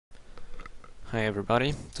Hi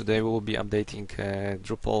everybody, today we will be updating a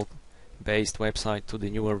Drupal based website to the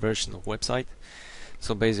newer version of website.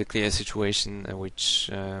 So basically a situation in which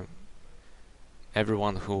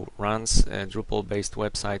everyone who runs a Drupal based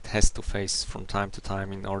website has to face from time to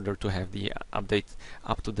time in order to have the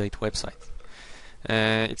up-to-date website.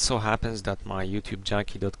 It so happens that my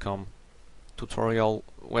youtube.com tutorial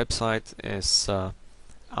website is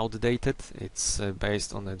outdated. It's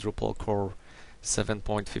based on the Drupal Core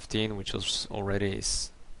 7.15, which is already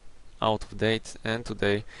out of date, and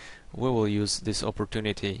today we will use this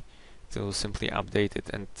opportunity to simply update it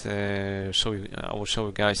and I will show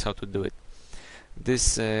you guys how to do it.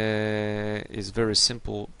 This is very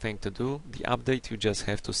simple thing to do. The update, you just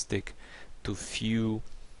have to stick to few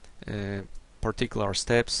particular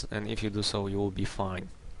steps, and if you do so, you will be fine.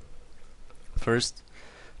 First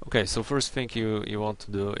thing you want to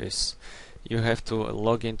do is you have to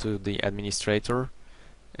log into the administrator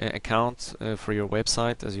account for your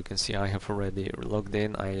website. As you can see, I have already logged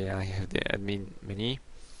in. I have the admin menu,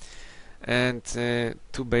 and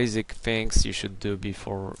two basic things you should do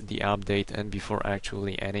before the update and before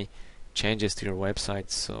actually any changes to your website.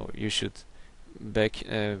 So you should do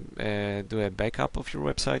a backup of your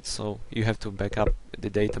website. So you have to backup the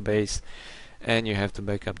database and you have to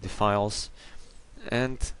backup the files,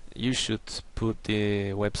 and you should put the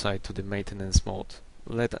website to the maintenance mode.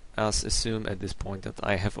 Let us assume at this point that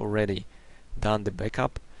I have already done the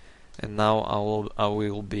backup, and now I will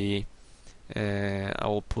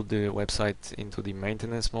put the website into the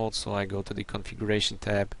maintenance mode. So I go to the configuration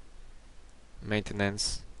tab,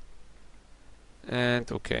 maintenance,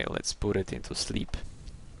 and okay, let's put it into sleep.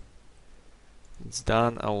 It's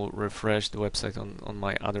done. I will refresh the website on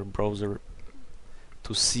my other browser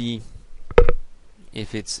to see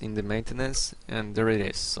if it's in the maintenance, and there it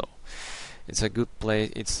is. So it's a good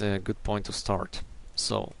it's a good point to start.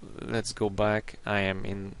 So let's go back. I am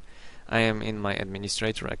in my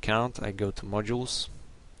administrator account. I go to modules.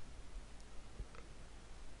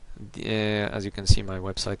 As you can see, my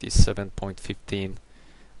website is 7.15.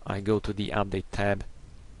 I go to the update tab,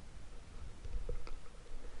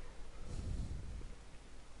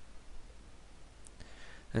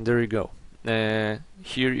 and there you go.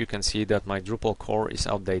 Here you can see that my Drupal core is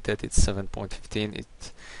outdated. It's 7.15.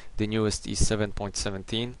 The newest is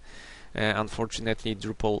 7.17. Unfortunately,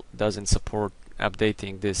 Drupal doesn't support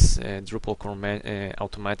updating this Drupal core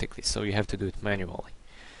automatically, so you have to do it manually.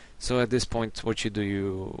 So at this point, what you do,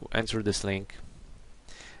 you enter this link,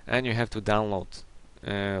 and you have to download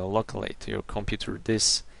locally to your computer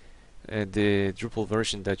the Drupal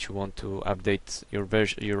version that you want to update your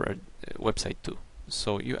website to.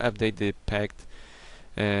 So you update the packed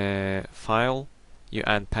file, you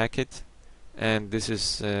unpack it, and this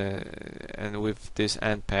is and with this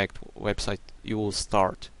unpacked website you will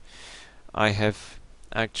start. I have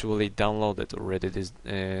actually downloaded already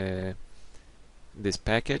this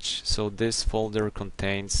package, so this folder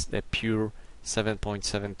contains the pure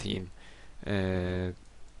 7.17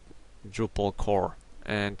 Drupal core,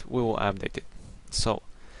 and we will update it. So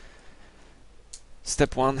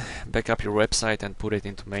step 1, backup your website and put it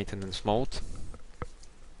into maintenance mode.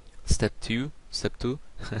 Step 2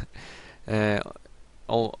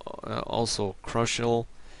 also crucial,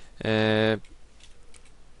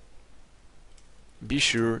 be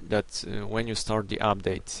sure that when you start the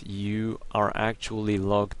update you are actually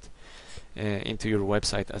logged into your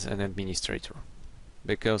website as an administrator,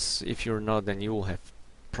 because if you're not, then you will have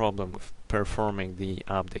problem with performing the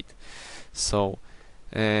update. So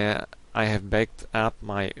I have backed up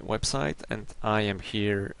my website, and I am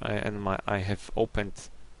here, and I have opened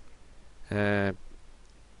my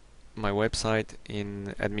website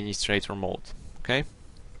in administrator mode. Okay,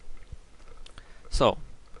 so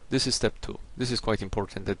this is step 2. This is quite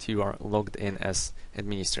important that you are logged in as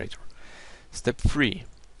administrator. Step 3,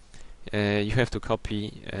 you have to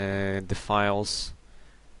copy the files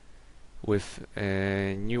with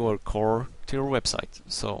newer core to your website.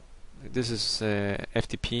 So this is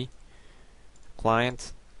FTP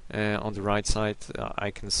client. On the right side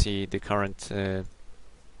I can see the current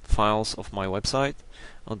files of my website.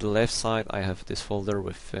 On the left side I have this folder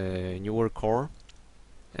with newer core,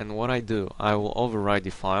 and what I do, I will override the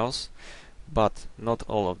files, but not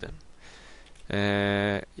all of them.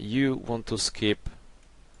 You want to skip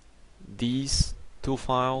these 2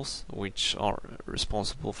 files which are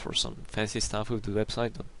responsible for some fancy stuff with the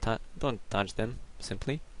website. Don't touch them,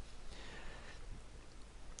 simply.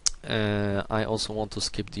 I also want to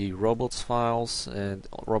skip the robots files and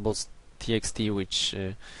robot.txt, which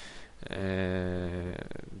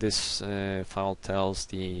this file tells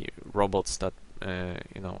the robots that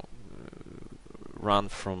run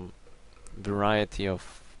from variety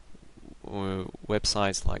of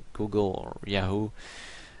websites like Google or Yahoo,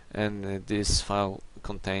 and this file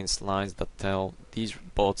contains lines that tell these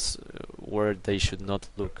bots where they should not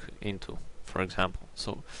look into, for example.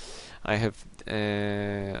 So I have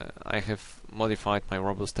modified my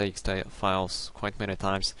robot.txt files quite many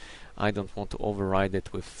times. I don't want to override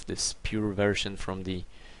it with this pure version from the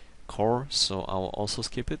core, so I will also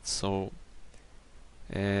skip it. So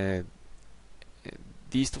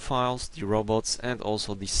these two files, the robots and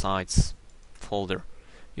also the sites folder.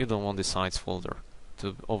 You don't want the sites folder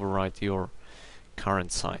to overwrite your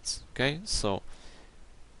current sites. Okay, so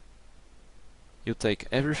you take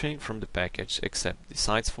everything from the package except the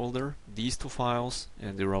sites folder, these two files,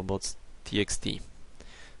 and the robots.txt.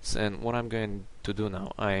 So, and what I'm going to do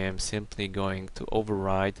now, I am simply going to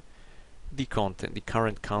override the content, the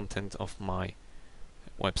current content of my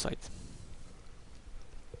website.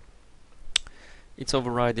 It's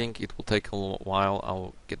overriding, it will take a little while,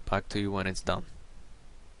 I'll get back to you when it's done.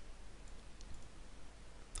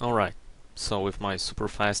 Alright, so with my super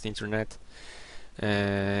fast internet,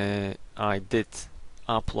 I did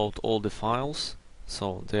upload all the files,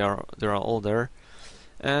 so they are all there,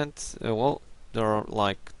 and well, there are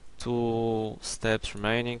like 2 steps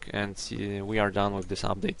remaining, and we are done with this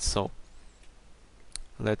update. So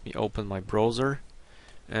let me open my browser,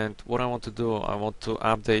 and what I want to do, I want to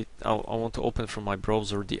update. I want to open from my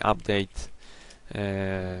browser the update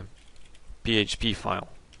PHP file.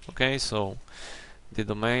 Okay, so the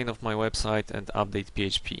domain of my website and update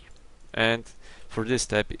PHP. And for this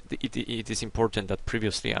step, it is important that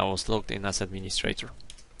previously I was logged in as administrator.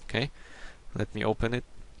 Okay, let me open it.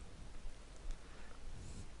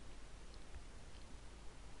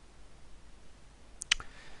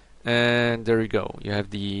 And there you go, you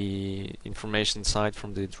have the information side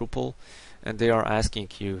from the Drupal, and they are asking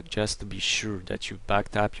you just to be sure that you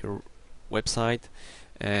backed up your website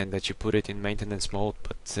and that you put it in maintenance mode,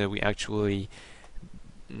 but we actually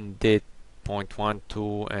did point 1,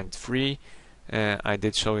 2 and 3. I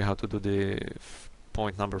did show you how to do the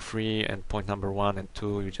point number 3 and point number 1 and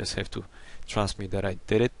 2. You just have to trust me that I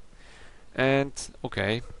did it. And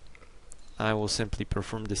okay, I will simply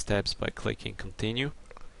perform the steps by clicking continue,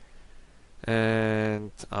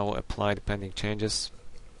 and I will apply the pending changes.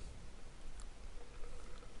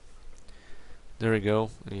 There you go,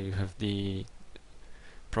 you have the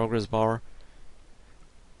progress bar,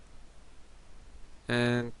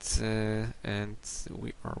 and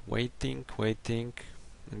we are waiting,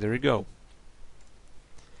 and there you go.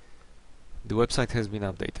 The website has been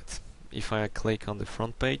updated. If I click on the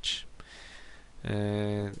front page,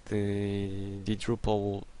 the Drupal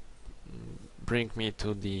will bring me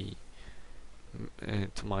to the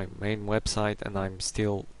to my main website, and I'm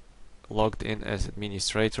still logged in as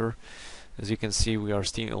administrator. As you can see, we are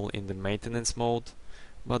still in the maintenance mode,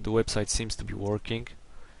 but the website seems to be working.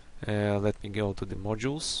 Let me go to the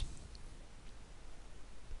modules,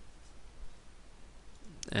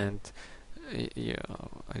 and yeah,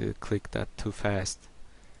 I did click that too fast.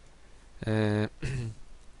 In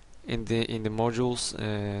the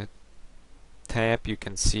modules tab, you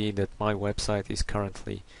can see that my website is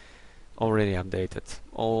currently already updated.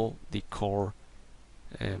 All the core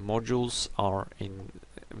modules are in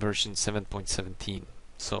version 7.17,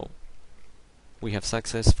 so we have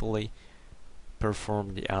successfully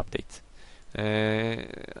performed the update.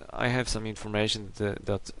 I have some information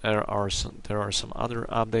that there are some other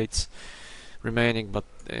updates remaining, but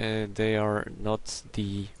they are not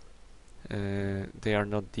the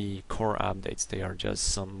core updates. They are just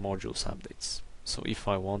some modules updates. So if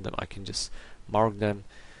I want them, I can just mark them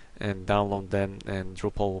and download them, and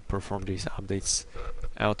Drupal will perform these updates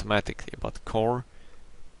automatically. But core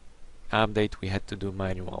update we had to do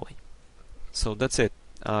manually. So that's it.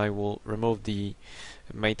 I will remove the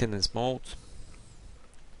maintenance mode.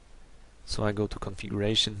 So I go to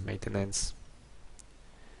configuration, maintenance,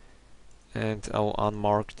 and I'll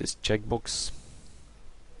unmark this checkbox.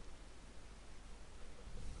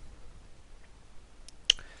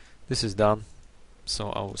 This is done,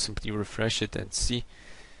 so I'll simply refresh it and see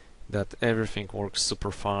that everything works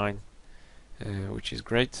super fine, which is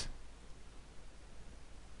great.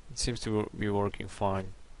 It seems to be working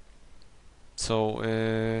fine. So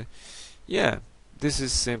yeah, this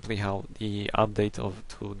is simply how the update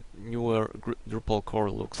to newer Drupal core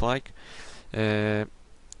looks like.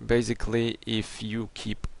 Basically, if you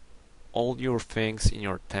keep all your things in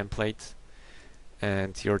your template,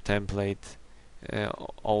 and your template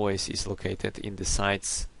always is located in the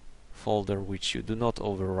sites folder, which you do not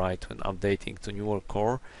overwrite when updating to newer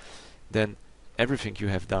core, then everything you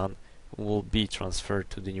have done will be transferred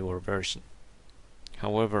to the newer version.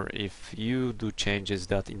 However, if you do changes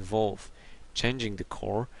that involve changing the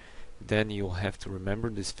core, then you'll have to remember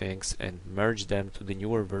these things and merge them to the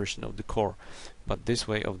newer version of the core. But this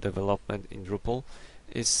way of development in Drupal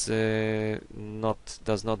is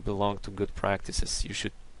does not belong to good practices. You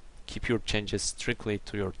should keep your changes strictly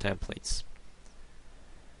to your templates.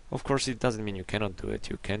 Of course, it doesn't mean you cannot do it.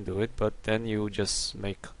 You can do it, but then you just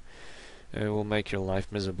will make your life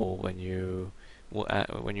miserable when you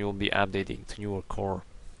will be updating to newer core.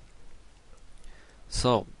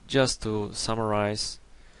 So, just to summarize,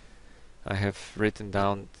 I have written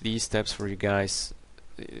down these steps for you guys.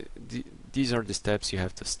 These are the steps you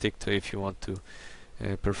have to stick to if you want to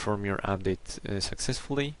perform your update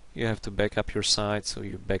successfully. You have to back up your site, so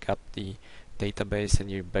you back up the database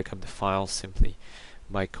and you back up the files simply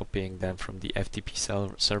by copying them from the FTP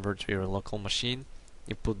server to your local machine.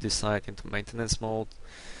 You put the site into maintenance mode,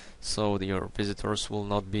 so your visitors will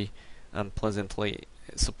not be unpleasantly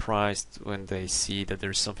surprised when they see that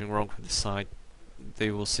there's something wrong with the site.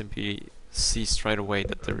 They will simply see straight away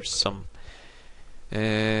that there's some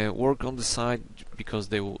work on the site because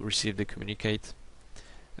they will receive the communicate.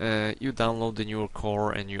 You download the newer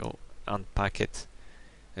core and you unpack it.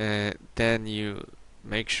 Then you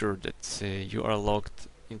make sure that you are logged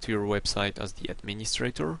into your website as the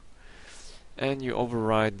administrator, and you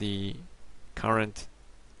override the current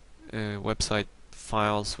website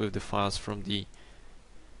files with the files from the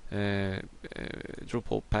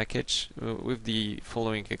Drupal package with the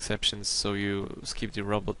following exceptions. So you skip the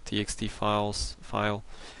robot.txt file,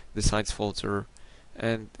 the sites folder,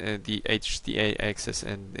 and the htaccess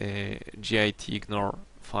and gitignore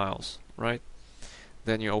files, right?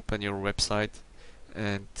 Then you open your website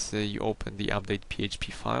and you open the update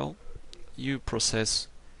PHP file. You process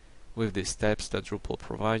with the steps that Drupal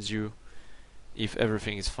provides you. If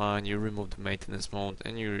everything is fine, you remove the maintenance mode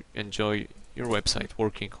and you enjoy your website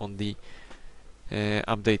working on the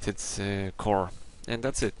updated core. And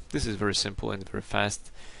that's it. This is very simple and very fast.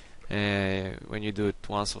 When you do it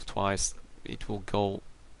once or twice, it will go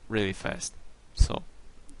really fast. So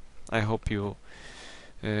I hope you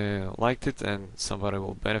liked it and somebody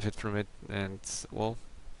will benefit from it, and well,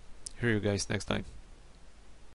 hear you guys next time.